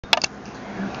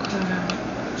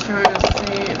trying to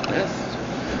see if this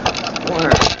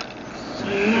works.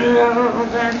 No,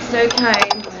 that's okay.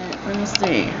 But let me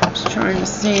see. I'm just trying to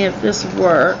see if this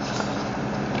works.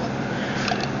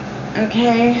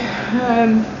 Okay.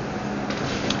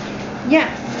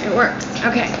 Yes, it works.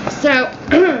 Okay. So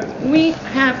we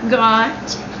have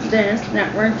got this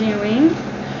that we're doing.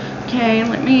 Okay,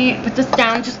 let me put this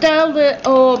down just a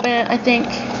little bit. I think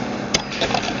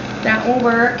that will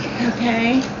work.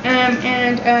 Okay,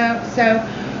 so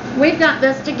we've got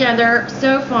this together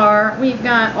so far. We've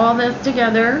got all this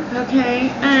together. Okay,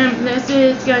 this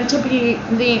is going to be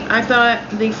I thought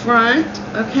the front,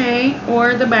 okay,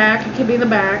 or the back. It could be the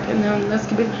back, and then this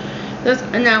could be this.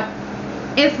 Now,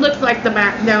 it looks like the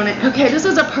back, don't it? Okay, this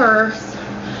is a purse.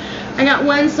 I got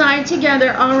one side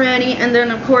together already, and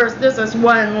then of course this is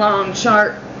one long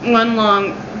chart, one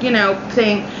long,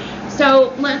 thing.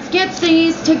 So let's get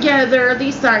these together,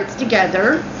 these sides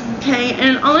together, okay?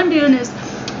 And all I'm doing is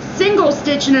single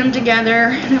stitching them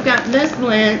together. And I've got this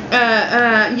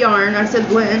yarn. I said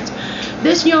lint.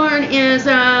 This yarn is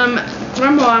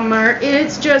from Walmart.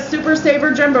 It's just Super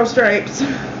Saver Jumbo Stripes.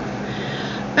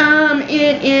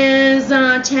 It is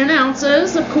 10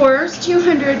 ounces, of course,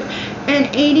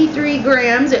 283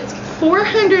 grams. It's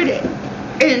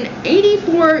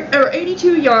 484 or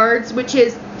 82 yards, which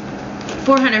is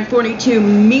 442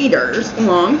 meters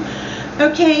long.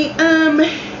 Okay,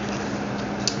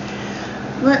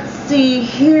 let's see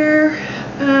here.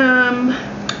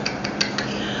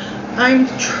 I'm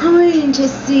trying to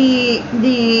see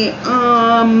the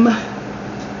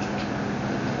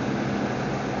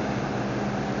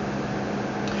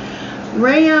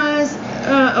Reyes,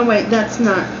 oh wait, that's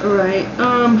not right.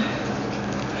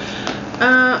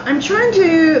 I'm trying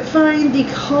to find the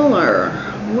color.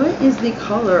 What is the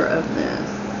color of this?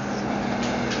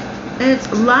 It's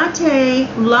latte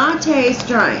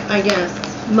stripe, I guess.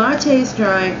 Latte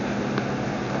stripe.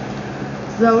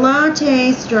 The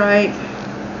latte stripe.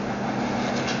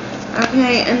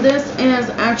 Okay, and this is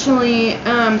actually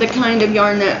the kind of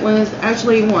yarn that was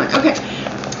actually one. Okay.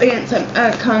 And some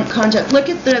contact. Look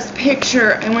at this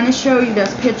picture. I want to show you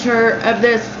this picture of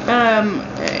this.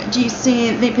 Do you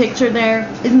see the picture there?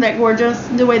 Isn't that gorgeous?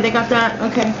 The way they got that?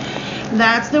 Okay.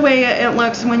 That's the way it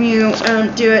looks when you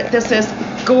do it. This is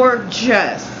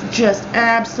gorgeous. Just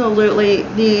absolutely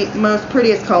the most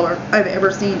prettiest color I've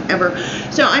ever seen ever.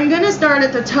 So I'm going to start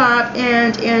at the top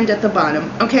and end at the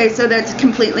bottom. Okay, so that's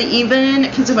completely even.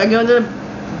 Because if I go to the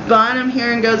bottom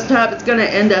here and go to the top, it's going to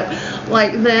end up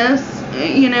like this.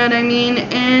 You know what I mean?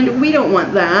 And we don't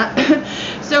want that.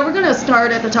 So we're going to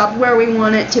start at the top where we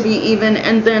want it to be even,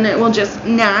 and then it will just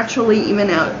naturally even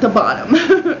out at the bottom.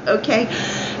 Okay?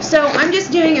 So I'm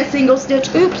just doing a single stitch.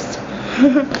 Oops.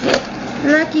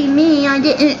 Lucky me, I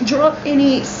didn't drop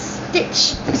any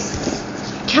stitch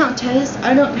counters.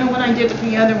 I don't know what I did with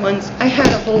the other ones. I had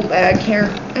a whole bag here.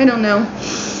 I don't know.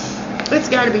 It's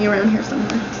got to be around here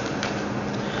somewhere.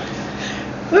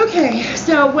 Okay,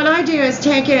 so what I do is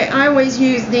take it. I always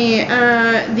use the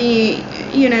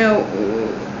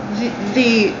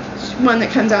one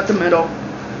that comes out the middle.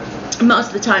 Most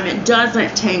of the time, it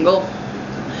doesn't tangle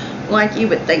like you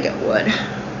would think it would.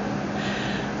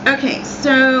 Okay,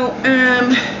 so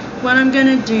what I'm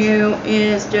gonna do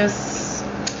is just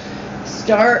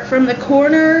start from the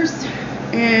corners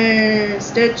and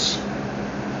stitch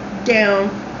down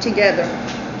together.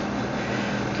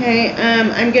 Okay,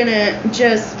 I'm gonna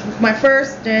just, my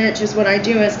first stitch is what I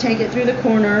do is take it through the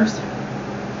corners.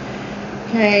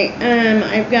 Okay,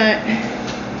 I've got,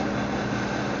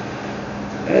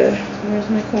 where's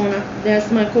my corner?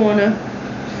 That's my corner.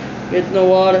 Get no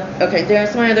water. Okay,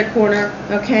 there's my other corner.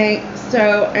 Okay,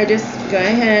 so I just go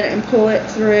ahead and pull it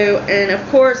through, and of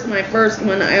course my first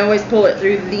one, I always pull it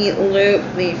through the loop,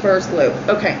 the first loop.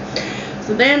 Okay,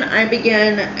 so then I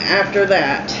begin after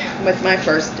that with my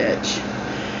first stitch.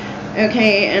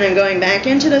 Okay, and I'm going back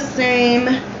into the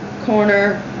same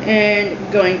corner and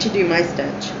going to do my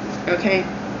stitch. Okay.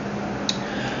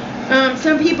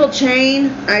 Some people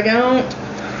chain. I don't.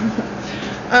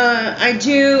 I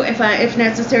do if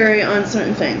necessary on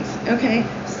certain things. Okay.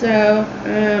 So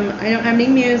I don't have any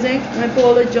music. I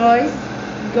apologize,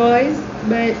 guys,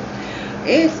 but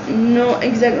it's not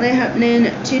exactly happening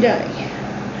today.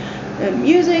 The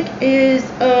music is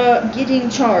getting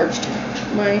charged.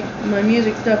 My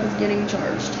music stuff is getting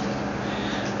charged.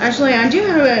 Actually, I do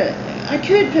have I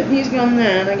could put music on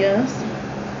that, I guess.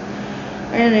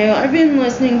 I don't know. I've been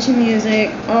listening to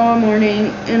music all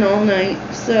morning and all night.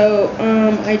 So,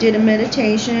 I did a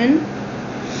meditation.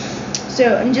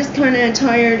 So, I'm just kind of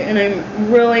tired and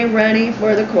I'm really ready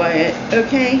for the quiet,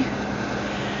 okay?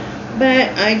 But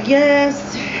I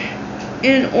guess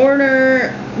in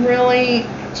order really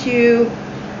to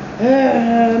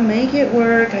make it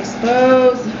work, I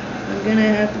suppose I'm gonna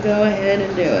have to go ahead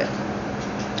and do it.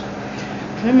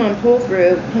 Come on, pull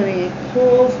through, honey.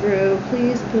 Pull through.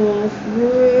 Please pull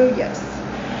through. Yes.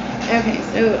 Okay,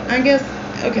 so I guess,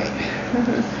 okay.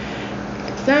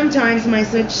 Sometimes my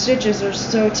stitches are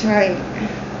so tight.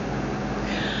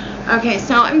 Okay,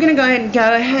 so I'm going to go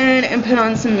ahead and put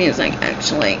on some music,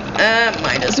 actually.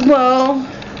 Might as well.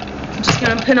 I'm just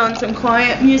going to put on some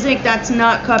quiet music that's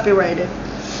not copyrighted.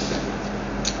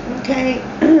 Okay,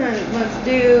 let's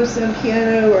do some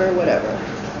piano or whatever.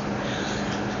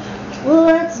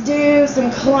 Let's do some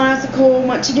classical.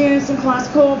 Want to do some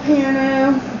classical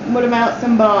piano? What about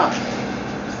some Bach?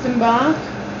 Some Bach?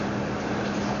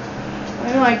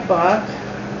 I like Bach.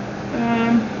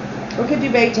 We could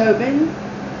do Beethoven.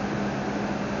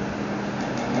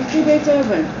 Let's do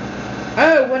Beethoven.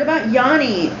 Oh, what about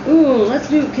Yanni? Ooh,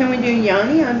 can we do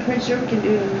Yanni? I'm pretty sure we can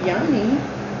do Yanni.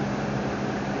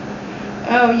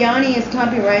 Oh, Yanni is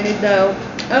copyrighted though.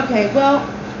 Okay, well,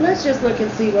 let's just look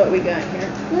and see what we got here.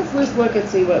 Let's just look and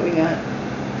see what we got.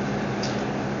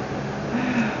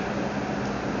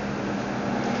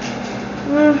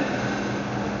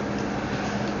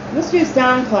 Let's do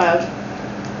SoundCloud.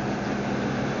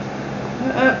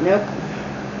 Nope.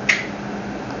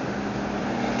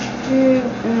 Do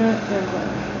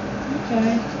SoundCloud.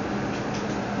 Okay.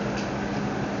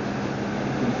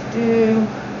 Let's do.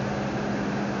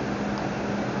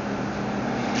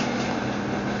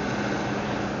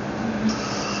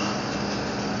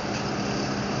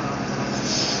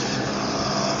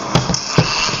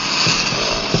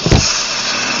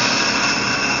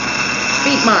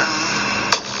 Beat mark.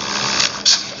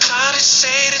 Somebody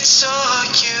said it's all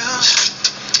you.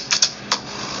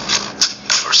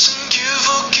 Person you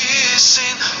for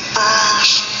kissing, and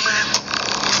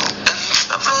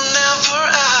I will never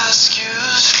ask you.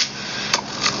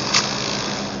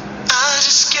 I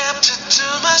just kept it to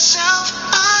myself.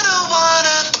 I don't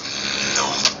wanna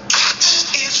know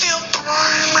if you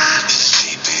burn me,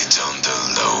 keep it on the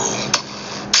low.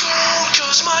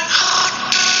 Cause my heart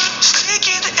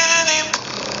taking anymore.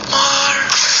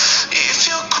 If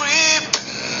you're creeping,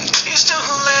 please don't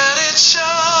let it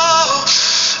show.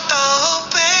 Oh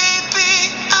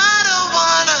baby, I don't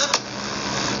wanna.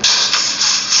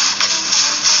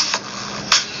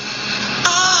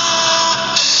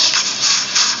 Oh.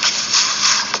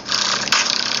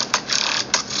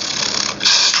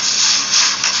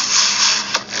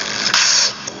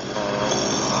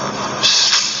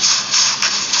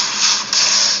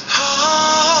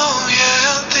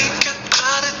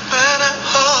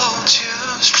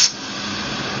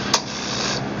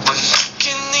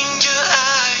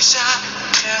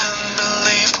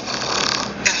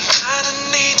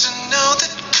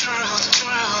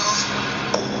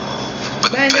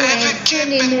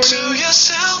 Sunday morning.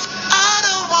 Yourself, I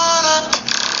don't wanna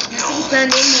Happy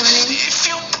Sunday morning. It's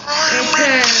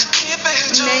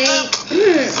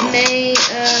May,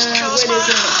 what is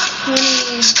it?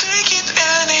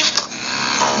 20.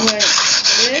 What?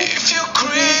 This? If you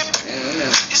creep, I don't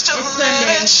know.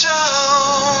 it's Sunday.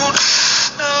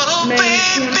 May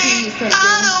 20 something.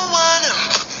 I don't wanna.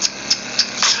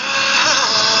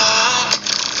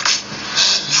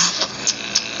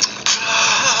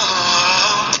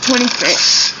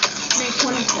 26. May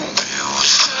 26.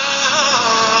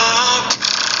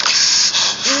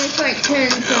 And it's like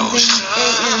 10 something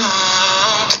a.m.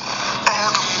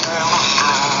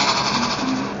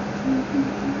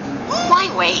 Why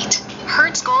wait?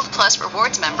 Hertz Gold Plus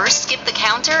Rewards members skip the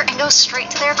counter and go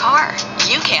straight to their car.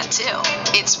 You can too.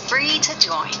 It's free to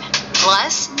join.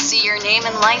 Plus, see your name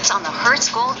and lights on the Hertz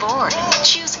Gold board.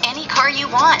 Choose any car you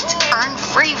want. Earn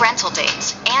free rental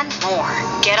days and more.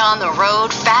 Get on the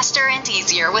road faster and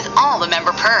easier with all the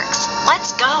member perks.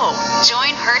 Let's go.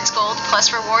 Join Hertz Gold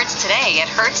Plus Rewards today at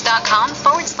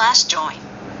hertz.com/join.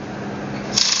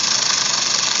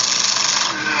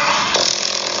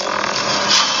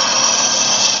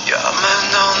 Yeah,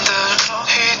 man on the clock,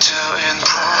 he doing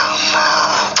promo.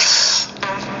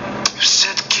 You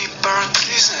said keep our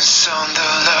business on the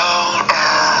low.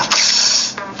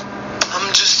 I'm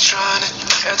just trying to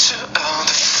get you out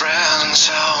the friend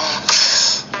zone.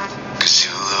 Cause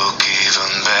you look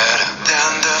even better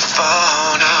than the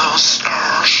photos.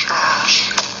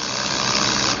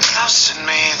 Now send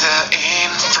me the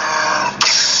info.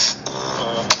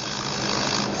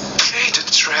 Pay the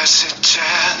dress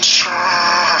attention.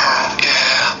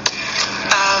 Yeah,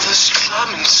 I was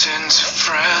coming into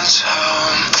friends'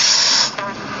 home.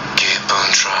 Keep on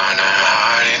trying to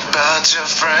hide it, but your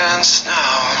friends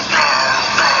know.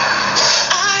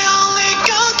 I only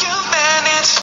got